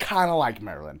 I kind of like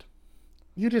Maryland.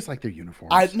 You just like their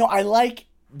uniforms. I like,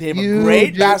 they have a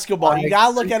great basketball. You got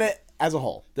to look at it as a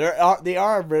whole. They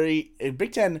are very, in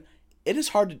Big Ten, it is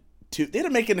hard to, they had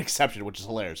to make an exception, which is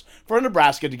hilarious, for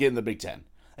Nebraska to get in the Big Ten.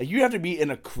 You have to be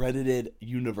an accredited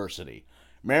university.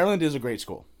 Maryland is a great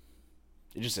school.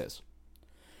 It just is.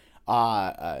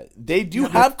 They do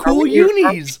have cool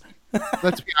unis.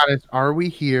 Let's be honest. Are we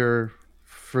here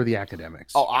for the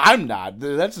academics? Oh, I'm not.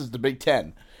 That's just the Big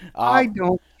Ten. I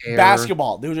don't care.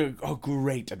 Basketball. There was a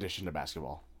great addition to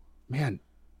basketball. Man,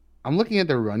 I'm looking at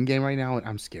their run game right now, and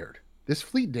I'm scared. This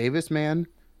Fleet Davis, man,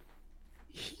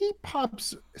 he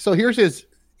pops. So here's his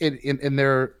in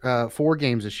their 4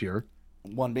 games this year.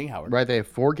 One being Howard. Right, they have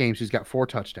 4 games. He's got 4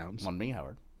 touchdowns. One being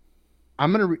Howard.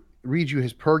 I'm going to read you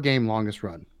his per game longest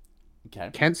run.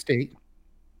 Okay. Kent State,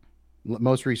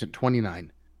 most recent,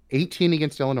 29. 18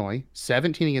 against Illinois,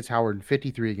 17 against Howard, and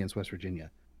 53 against West Virginia.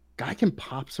 Guy can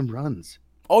pop some runs.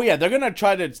 Oh, yeah, they're going to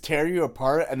try to tear you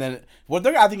apart, and then,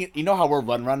 I think, you know how we're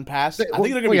run pass? I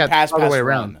think they're going to be pass, all the way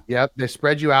around. Run. Yep, they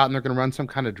spread you out, and they're going to run some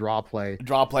kind of draw play.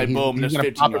 Boom, he's going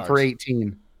to pop it for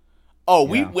 18. Oh,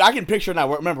 I can picture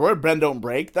now. Remember, we're bend, don't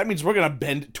break. That means we're going to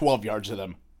bend 12 yards to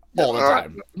them all the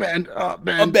time. Bend.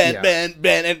 Bend.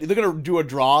 And they're going to do a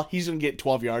draw. He's going to get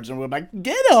 12 yards, and we're like,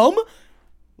 get him.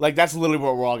 Like, that's literally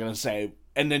what we're all going to say.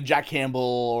 And then Jack Campbell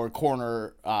or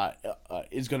corner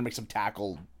is going to make some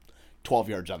tackle 12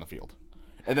 yards on the field.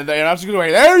 And then they're just going to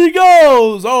go, there he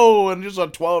goes. Oh, and just a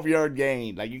 12-yard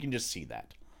gain. Like, you can just see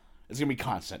that. It's going to be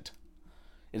constant.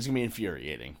 It's going to be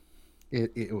infuriating.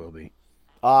 It will be.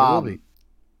 It will be.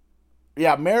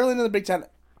 Yeah, Maryland in the Big Ten.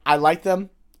 I like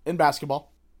them in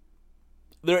basketball.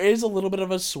 There is a little bit of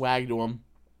a swag to them.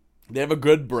 They have a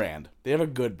good brand.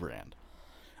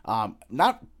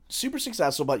 Not super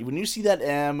successful, but when you see that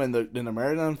M and the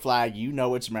Maryland flag, you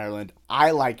know it's Maryland. I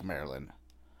like Maryland.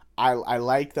 I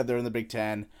like that they're in the Big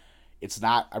Ten. It's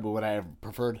not what I have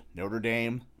preferred. Notre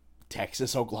Dame,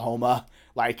 Texas, Oklahoma,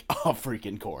 like a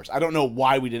freaking course. I don't know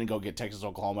why we didn't go get Texas,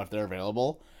 Oklahoma if they're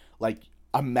available. Like,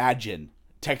 imagine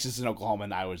Texas and Oklahoma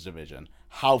in Iowa's division.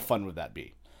 How fun would that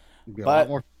be? It'd be a lot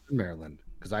more fun than Maryland,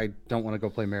 because I don't want to go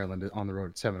play Maryland on the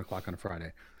road at 7 o'clock on a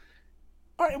Friday.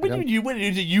 All right, you going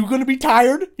to be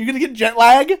tired? You going to get jet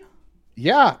lag?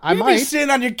 Yeah, I might. You're be sitting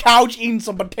on your couch eating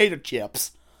some potato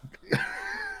chips.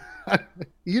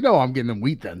 You know I'm getting them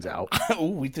wheat thins out.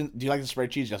 Ooh, do you like the spray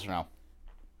cheese, yes or no?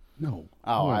 No.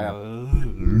 Oh, I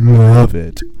love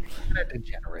it.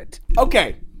 Degenerate.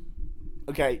 Okay.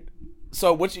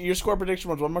 So what's your score prediction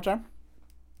was one more time?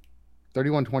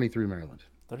 31-23 Maryland.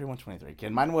 31-23. Okay,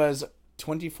 mine was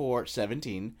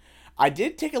 24-17. I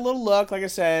did take a little look, like I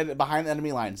said, behind the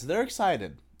enemy lines. They're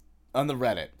excited on the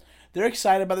Reddit. They're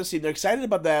excited about the scene. They're excited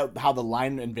about how the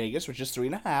line in Vegas, which is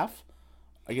 3.5. Are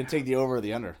you going to take the over or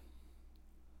the under?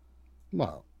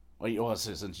 Well,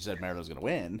 since you said Maryland's going to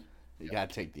win, you got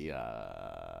to take the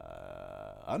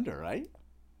under, right?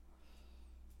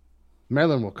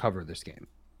 Maryland will cover this game.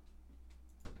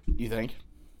 You think?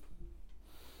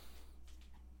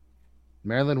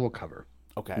 Maryland will cover.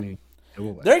 Okay. I mean,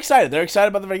 they're excited. They're excited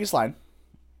about the Vegas line.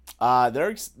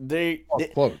 Close. I'm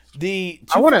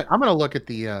gonna look at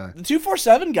the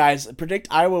 247 guys predict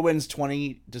Iowa wins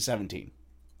 20-17.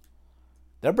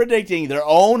 They're predicting their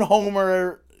own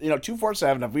homer.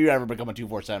 247. If we ever become a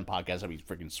 247 podcast, that'd be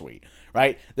freaking sweet,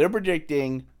 right? They're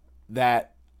predicting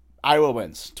that Iowa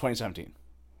wins 2017,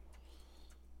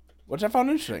 which I found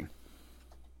interesting.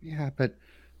 Yeah, but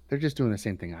they're just doing the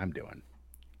same thing I'm doing.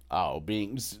 Oh,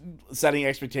 setting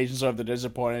expectations so if they're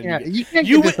disappointed. Yeah, you can't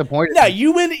get disappointed. Yeah,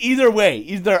 you win either way.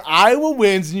 Either Iowa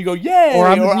wins and you go, yay,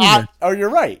 or you're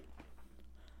right.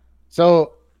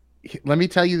 So let me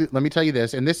tell you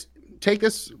this, and take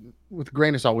this with a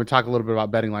grain of salt. We'll talk a little bit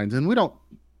about betting lines, and we don't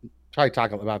probably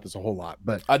talk about this a whole lot,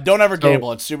 but don't ever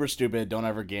gamble. It's super stupid. Don't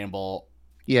ever gamble.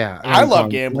 Yeah, I love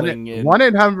gambling.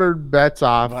 1-800-bets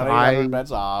off.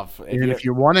 1-800-bets off. If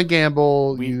you want to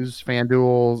gamble, use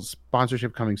FanDuel.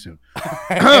 Sponsorship coming soon.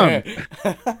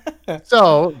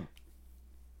 So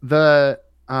the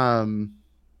kind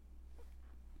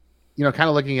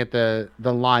of looking at the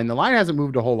line. The line hasn't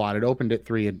moved a whole lot. It opened at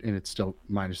 3 and it's still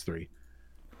 -3.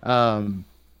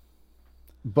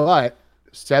 But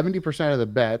 70% of the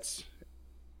bets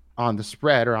on the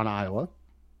spread are on Iowa.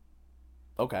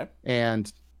 Okay. And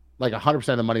like 100%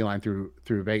 of the money line through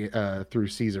Vegas, through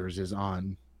Caesars is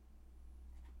on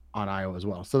Iowa as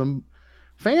well. So the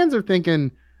fans are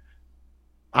thinking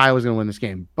Iowa's going to win this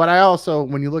game. But I also,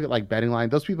 when you look at like betting line,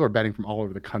 those people are betting from all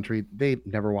over the country. They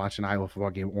never watched an Iowa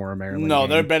football game or a Maryland game.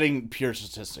 They're betting pure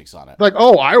statistics on it. Like,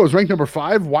 oh, Iowa's ranked number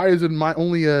 5. Why is it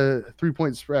only a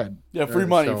 3-point spread? Yeah, free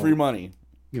money.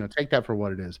 Take that for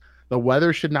what it is. The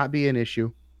weather should not be an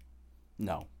issue.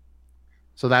 No.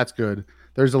 So that's good.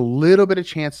 There's a little bit of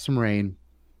chance of some rain,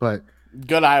 but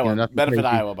good Iowa. Benefit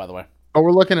Iowa, by the way. But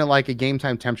we're looking at like a game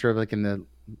time temperature of like in the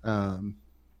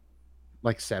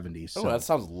 70s. Oh, that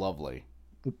sounds lovely.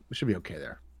 We should be okay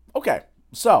there. Okay,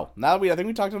 so now I think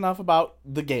we talked enough about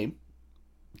the game.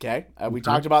 Okay, we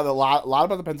talked about a lot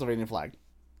about the Pennsylvania flag.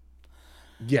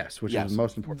 Yes, which is the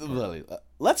most important. Literally.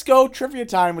 Let's go trivia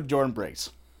time with Jordan Briggs.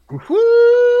 Woo!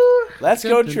 Let's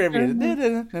go trivia. We need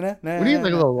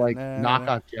like a little like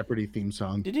knockoff Jeopardy theme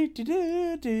song.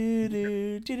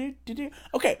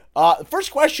 Okay,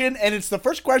 first question, and it's the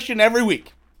first question every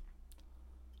week.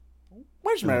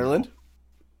 Where's Maryland?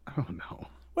 Oh no.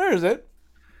 Where is it?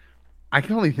 I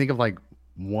can only think of like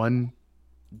one.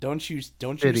 Don't you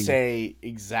say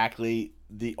exactly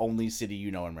the only city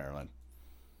you know in Maryland.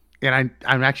 And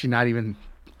I'm actually not even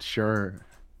sure.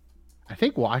 I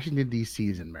think Washington, D.C.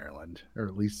 is in Maryland, or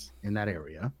at least in that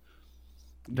area.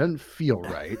 It doesn't feel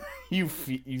right. You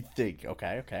think.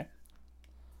 Okay.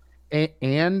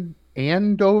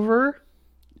 Andover?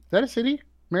 Is that a city?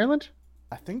 Maryland?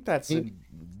 I think that's in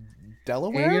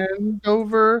Delaware?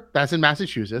 Andover? That's in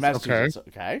Massachusetts.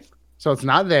 Okay. So it's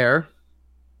not there.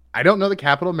 I don't know the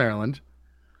capital of Maryland.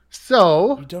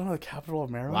 So... You don't know the capital of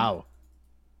Maryland? Wow.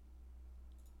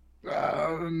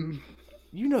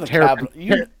 You know the capital...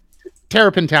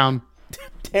 Terrapin Town.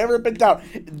 Terrapin Town.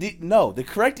 The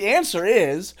correct answer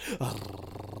is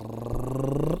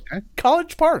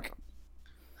College Park.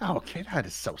 Okay, that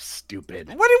is so stupid.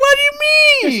 What do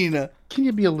you mean? Can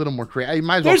you be a little more creative? You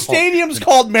might as well. Their stadium's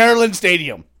called Maryland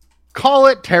Stadium. Call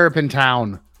it Terrapin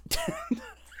Town.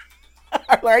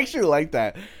 I actually like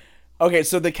that. Okay,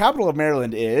 so the capital of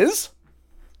Maryland is?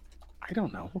 I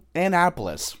don't know.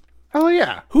 Annapolis. Oh,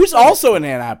 yeah. Who's also in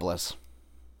Annapolis?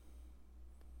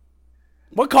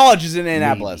 What college is in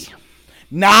Annapolis? Navy.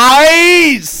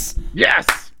 Nice!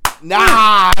 Yes!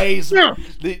 Nice! Yeah.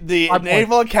 The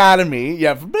Naval Academy.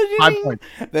 Yeah. 5 points.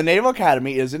 The Naval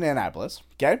Academy is in Annapolis.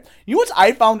 Okay? You know what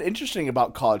I found interesting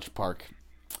about College Park?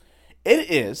 It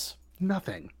is...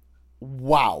 Nothing.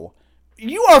 Wow.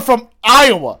 You are from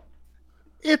Iowa.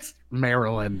 It's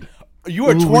Maryland. You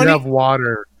are 20... We have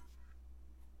water.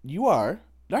 You are...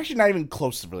 Actually, not even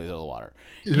close to really the water.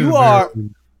 You are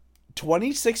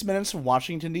 26 minutes from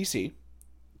Washington, D.C.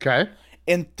 Okay.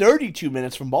 And 32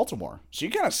 minutes from Baltimore. So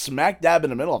you're kind of smack dab in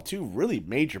the middle of two really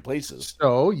major places.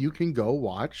 So you can go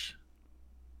watch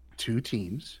 2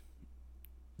 teams.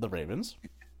 The Ravens.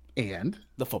 And?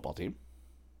 The football team.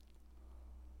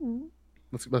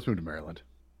 Let's move to Maryland.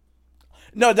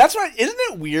 No, that's right. Isn't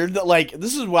it weird that, like,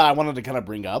 this is what I wanted to kind of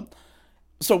bring up.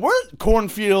 So we're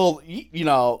cornfield,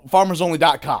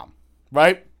 farmersonly.com,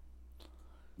 right?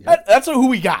 Yep. That's who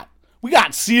we got. We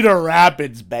got Cedar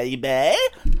Rapids, baby.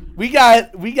 We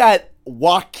got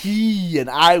Waukee and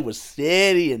Iowa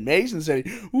City and Mason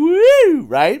City. Woo,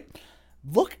 right?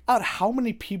 Look at how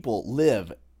many people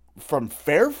live from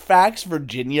Fairfax,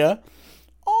 Virginia,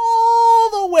 all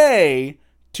the way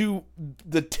to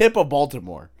the tip of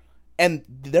Baltimore. And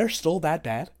they're still that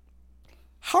bad?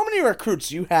 How many recruits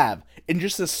do you have in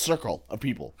just this circle of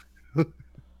people?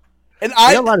 And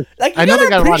I know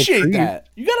gotta appreciate that.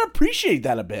 You gotta appreciate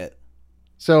that a bit.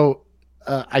 So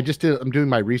I'm doing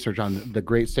my research on the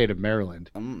great state of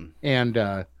Maryland, and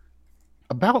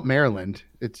about Maryland,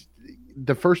 it's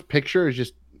the first picture is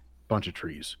just a bunch of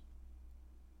trees.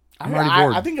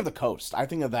 I think of the coast. I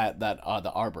think of that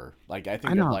the Arbor. Like I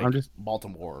think of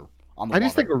Baltimore on the water.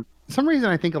 Just think of some reason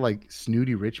I think of like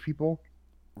snooty rich people.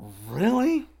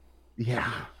 Really?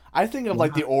 Yeah. I think of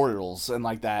like the Orioles and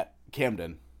like that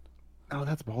Camden. Oh,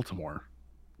 that's Baltimore.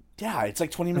 Yeah, it's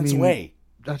like 20 minutes away.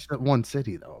 That's that one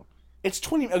city though. It's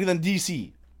 20. Okay, then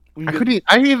DC.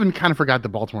 I even kind of forgot that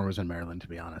Baltimore was in Maryland, to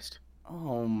be honest.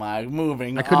 Oh my!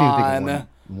 Moving on. I couldn't even think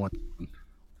of one.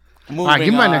 Moving right,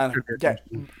 give me my next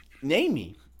name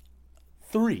me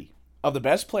 3 of the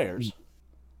best players.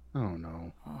 Oh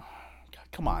no! Oh, God,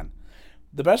 come on,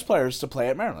 the best players to play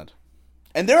at Maryland,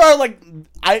 and there are like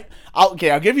I'll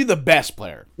give you the best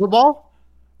player. Football.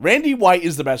 Randy White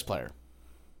is the best player.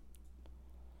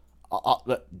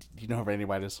 Do you know who Randy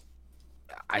White is?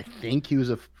 I think he was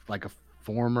a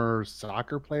former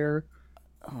soccer player.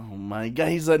 Oh my God,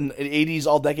 he's an 80s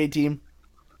all-decade team.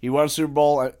 He won a Super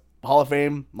Bowl, Hall of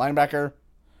Fame, linebacker.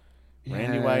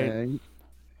 Randy White.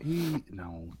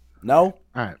 No. All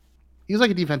right. He was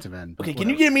like a defensive end. Okay, can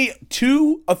you give me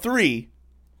 2 or 3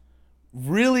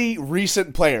 really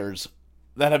recent players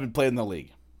that have been played in the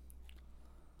league?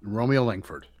 Romeo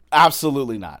Langford.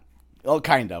 Absolutely not. Well,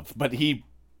 kind of, but he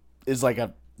is like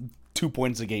a 2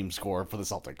 points a game scorer for the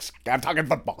Celtics. I'm talking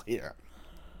football here.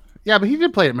 Yeah, but he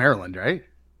did play at Maryland, right?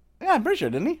 Yeah, I'm pretty sure,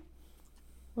 didn't he?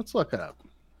 Let's look it up.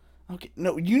 Okay,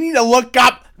 no, you need to look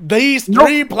up these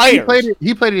 3 players.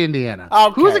 He played at Indiana.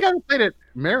 Okay. Who was the guy who played at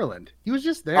Maryland? He was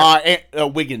just there.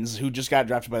 Wiggins, who just got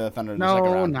drafted by the Thunder in the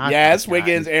second round. Not yes,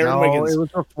 Wiggins, Aaron Wiggins. It was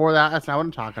before that. That's not what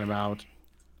I'm talking about.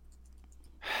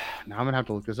 Now I'm gonna have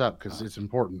to look this up because it's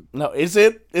important. No, is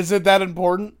it that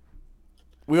important?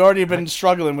 We already have been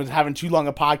struggling with having too long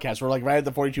a podcast. We're like right at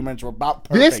the 42 minutes. We're about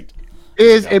perfect.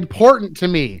 This is important to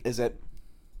me. Is it?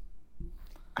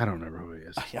 I don't remember who he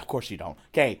is. Yeah, of course you don't.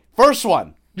 Okay, first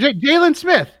one. Jalen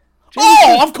Smith.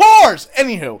 Of course.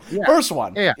 Anywho, first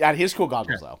one. Yeah, he has cool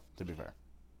goggles though. To be fair.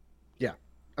 Yeah.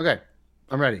 Okay,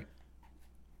 I'm ready.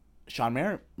 Sean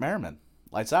Merriman.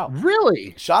 Lights out.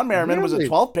 Really? Sean Merriman was a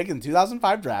 12th pick in the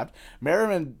 2005 draft.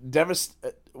 Merriman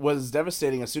was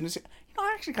devastating as soon as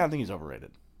I actually kind of think he's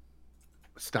overrated.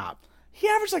 Stop. He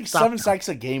averaged like 7 sacks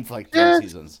a game for like 3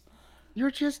 seasons. You're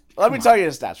just... Let me tell you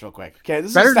his stats real quick. Okay,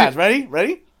 this is his stats.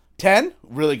 Ready? 10,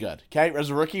 really good. Okay, as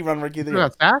a rookie, rookie of the year.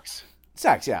 Sacks?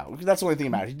 Sacks, yeah. That's the only thing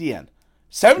about it. He's DN.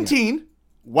 17,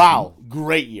 wow,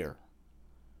 great year.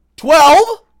 12,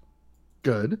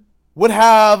 good. Would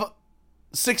have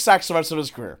 6 sacks the rest of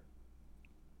his career.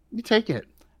 You take it.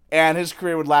 And his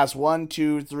career would last 1,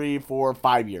 2, 3, 4,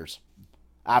 5 years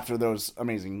after those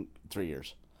amazing 3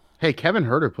 years. Hey, Kevin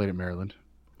Huerter played at Maryland.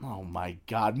 Oh, my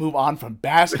God. Move on from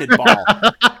basketball.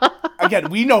 Again,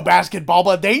 we know basketball,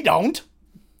 but they don't.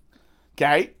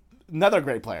 Okay? Another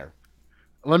great player.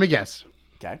 Let me guess.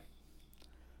 Okay.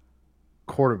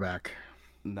 Quarterback.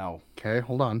 No. Okay,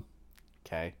 hold on.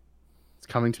 Okay. It's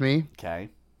coming to me. Okay.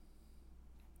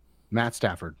 Matt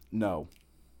Stafford. No.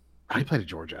 He played at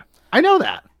Georgia. I know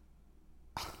that.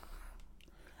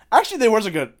 Actually, there was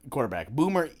a good quarterback.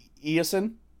 Boomer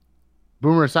Esiason.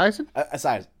 Boomer Esiason?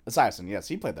 Esiason, yes.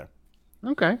 He played there.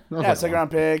 Okay. Yeah, second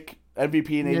round pick.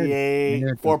 MVP in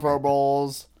 88. 4 Pro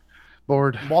Bowls.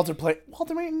 Board. Walter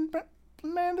Man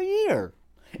of the Year.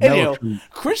 Anyhow,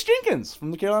 Chris Jenkins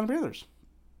from the Carolina Panthers.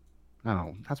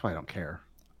 Oh, that's why I don't care.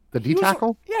 The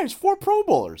D-tackle? Yeah, he's 4 Pro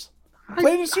Bowlers.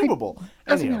 Played in the Super Bowl.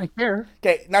 Doesn't mean I care.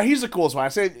 Okay, now he's the coolest one. I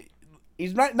say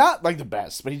he's not like the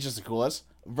best, but he's just the coolest.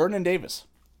 Vernon Davis.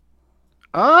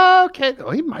 Okay.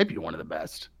 Oh, he might be one of the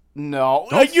best. No.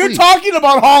 You're talking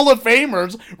about Hall of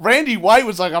Famers. Randy White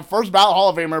was like a first ballot Hall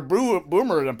of Famer.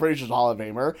 Boomer, I'm pretty sure, is a Hall of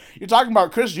Famer. You're talking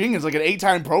about Chris Jenkins, like an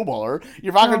 8-time Pro Bowler.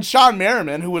 You're talking Sean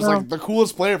Merriman, who was like the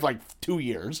coolest player for like 2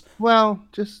 years. Well,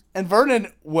 And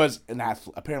Vernon was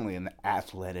apparently an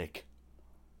athletic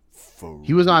fool.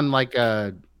 He was on like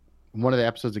a one of the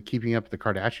episodes of Keeping Up with the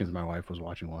Kardashians my wife was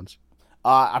watching once.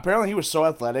 Apparently he was so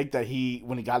athletic that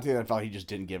when he got to the NFL, he just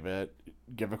didn't give a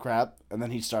crap, and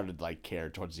then he started like care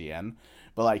towards the end.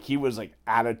 But like he was like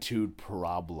attitude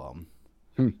problem,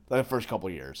 like the first couple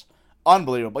of years,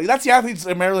 unbelievable. That's the athletes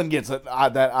that Maryland gets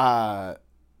that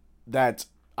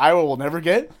Iowa will never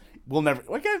get. We'll never.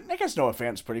 I guess Noah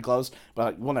Fant's pretty close, but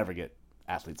like, we'll never get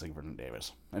athletes like Vernon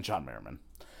Davis and Sean Merriman.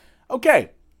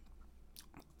 Okay,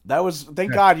 that was.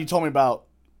 Thank God you told me about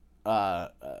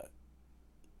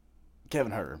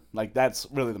Kevin Huerter. Like that's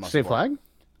really the most safe flag.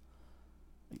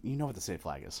 You know what the safe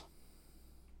flag is?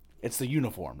 It's the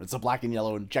uniform. It's a black and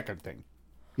yellow and checkered thing.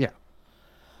 Yeah.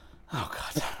 Oh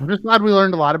God. I'm just glad we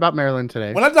learned a lot about Maryland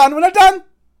today. We're not done. We're not done.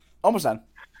 Almost done.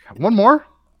 One more.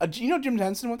 Do you know Jim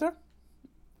Henson went there?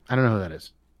 I don't know who that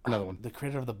is. Another one. The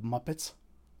creator of the Muppets.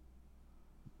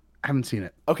 I haven't seen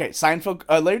it. Okay, Seinfeld.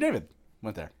 Larry David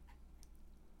went there.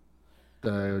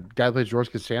 The guy who plays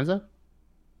George Costanza?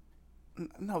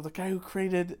 No, the guy who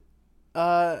created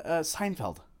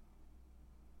Seinfeld.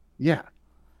 Yeah.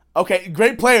 Okay,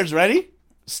 great players. Ready?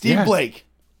 Steve Blake.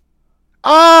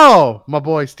 Oh, my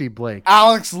boy Steve Blake.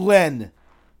 Alex Lynn.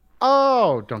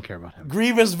 Oh, don't care about him.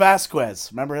 Grievous Vasquez.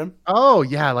 Remember him? Oh,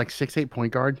 yeah, like 6'8"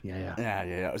 point guard.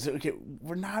 Yeah. Okay,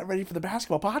 we're not ready for the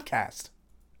basketball podcast.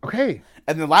 Okay.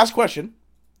 And the last question.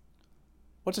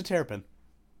 What's a terrapin?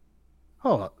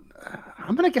 Oh,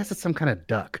 I'm going to guess it's some kind of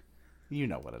duck. You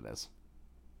know what it is.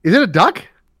 Is it a duck?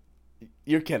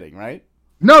 You're kidding, right?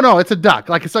 No, it's a duck.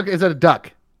 Like, is it a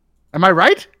duck? Am I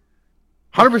right?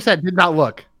 100% did not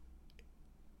look.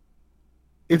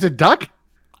 It's a duck?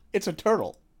 It's a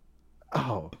turtle.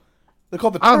 Oh. They're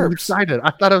called the Terps. I'm excited.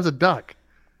 I thought it was a duck.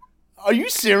 Are you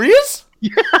serious?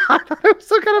 Yeah, I thought it was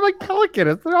some kind of like pelican.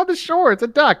 It's on the shore. It's a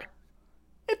duck.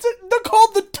 They're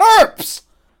called the Terps.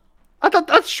 I thought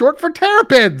that's short for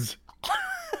terrapins.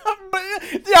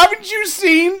 Haven't you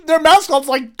seen their mascot's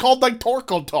called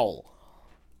Torkoal?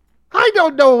 I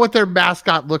don't know what their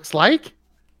mascot looks like.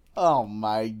 Oh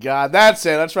my God, that's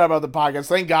it. Let's wrap up the podcast.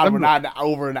 Thank God we're not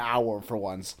over an hour for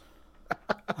once.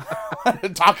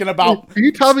 Talking about. Can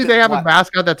you tell me they have a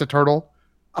mascot that's a turtle?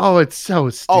 Oh, it's so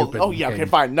stupid. Oh yeah. Okay,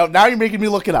 fine. No, now you're making me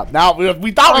look it up. Now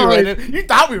we thought we were ending. You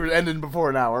thought we were ending before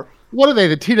an hour. What are they?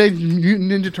 The Teenage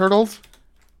Mutant Ninja Turtles?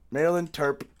 Maryland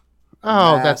Terp.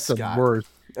 Oh, that's the worst.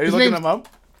 Are you looking them up?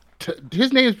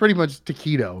 His name is pretty much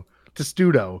Taquito.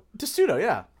 Testudo. Testudo,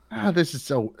 yeah. Oh,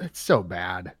 it's so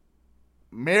bad.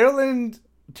 Maryland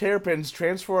Terrapins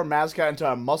transform mascot into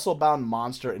a muscle-bound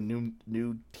monster in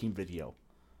new team video.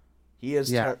 He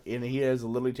is and he is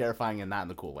literally terrifying and not in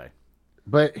the cool way.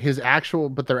 But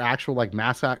their actual like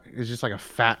mascot is just like a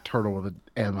fat turtle with an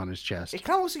M on his chest. It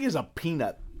kind of looks like he has a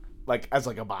peanut, as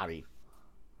a body.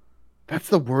 That's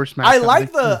the worst mascot.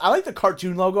 I like the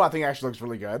cartoon logo. I think it actually looks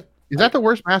really good. Is that the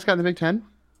worst mascot in the Big Ten?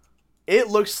 It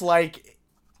looks like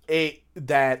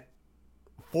that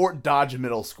Fort Dodge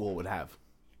Middle School would have.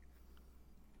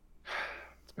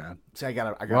 It's bad. See, I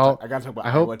gotta talk about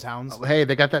Iowa Towns. Hey,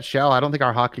 they got that shell. I don't think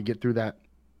our Hawk could get through that.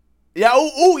 Yeah.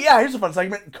 Oh, yeah. Here's a fun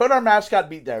segment. Could our mascot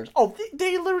beat theirs? Oh,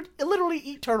 they literally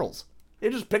eat turtles. They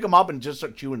just pick them up and just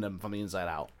start chewing them from the inside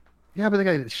out. Yeah, but they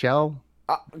got a shell.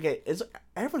 Okay.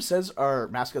 Everyone says our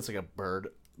mascot's like a bird,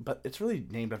 but it's really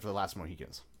named after the last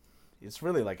Mohicans. It's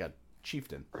really like a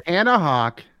chieftain. And a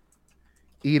hawk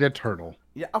eat a turtle.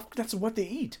 Yeah, that's what they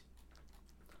eat.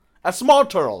 A small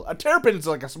turtle. A terrapin is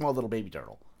like a small little baby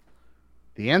turtle.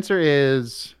 The answer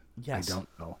is yes. I don't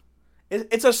know.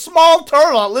 It's a small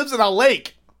turtle that lives in a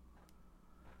lake.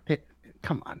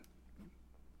 Come on.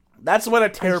 That's what a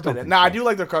terrapin is. Now, I do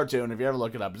like their cartoon. If you ever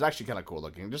look it up, it's actually kind of cool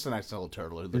looking. Just a nice little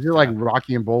turtle. Is it like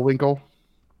Rocky and Bullwinkle?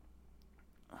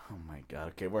 Oh, my God.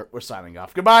 Okay, we're signing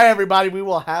off. Goodbye, everybody. We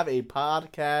will have a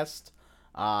podcast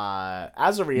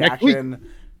as a reaction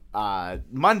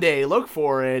Monday. Look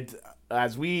for it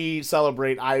as we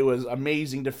celebrate Iowa's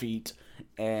amazing defeat.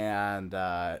 And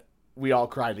we all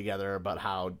cry together about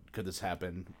how could this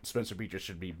happen. Spencer Petras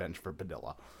should be benched for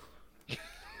Padilla.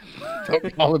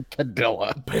 Don't call him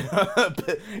Padilla.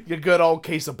 Your good old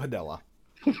case of Padilla.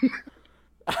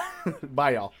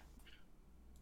 Bye, y'all.